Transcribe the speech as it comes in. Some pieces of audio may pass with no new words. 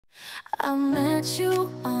I met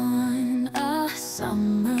you on a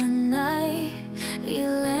summer night.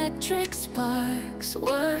 Electric sparks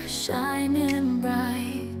were shining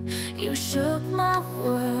bright. You shook my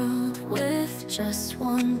world with just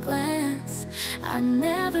one glance. I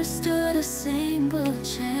never stood a single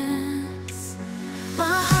chance.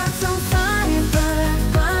 My heart's on fire, but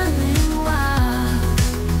burning wild.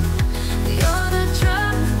 You're the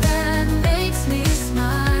drug that makes me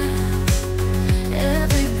smile.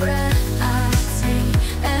 Every breath I take,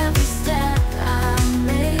 every step I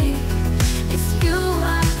make, it's you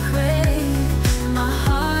I crave, my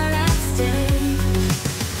heart at stake.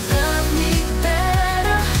 Love me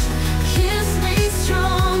better, kiss me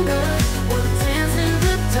stronger. We'll dance in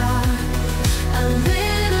the dark a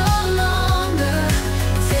little longer.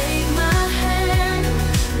 Take my hand,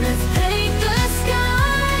 let's paint the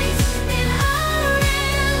skies in our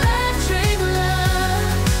electric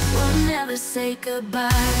love. We'll never say goodbye.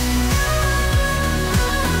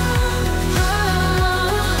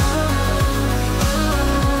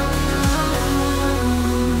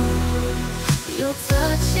 Your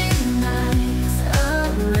touching eyes,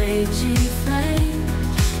 a raging flame.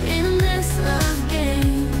 In this love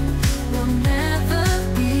game, we'll never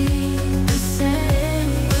be the same.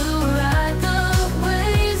 We'll ride the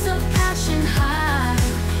waves of passion high.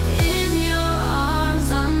 In your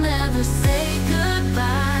arms, I'll never say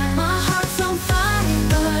goodbye. My heart's on fire,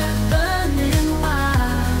 burning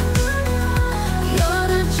wild. You're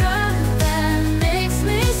the drug that makes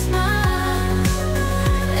me smile.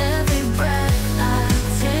 Every breath I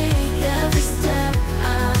take, every step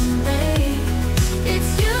I make,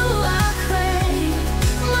 it's you I crave,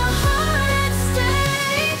 my heart at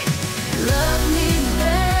stake. Love me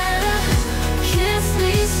better, kiss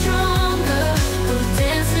me stronger. We'll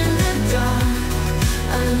dance in the dark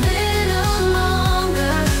a little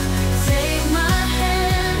longer. Take my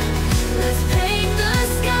hand, let's paint the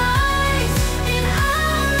skies in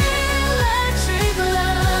our electric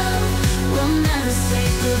love. We'll never say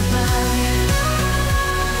goodbye.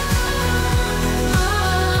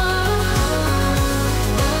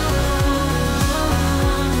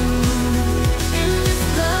 In this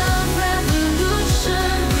love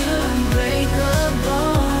revolution, we're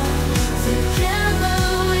unbreakable. Together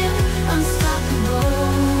we're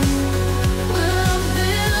unstoppable. We'll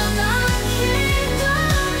build our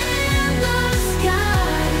kingdom in the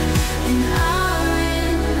sky. In our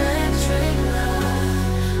electric love,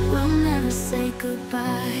 we'll never say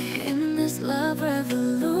goodbye. In this love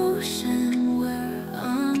revolution, we're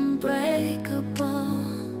unbreakable.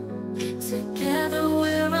 Together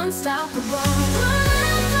we're unstoppable.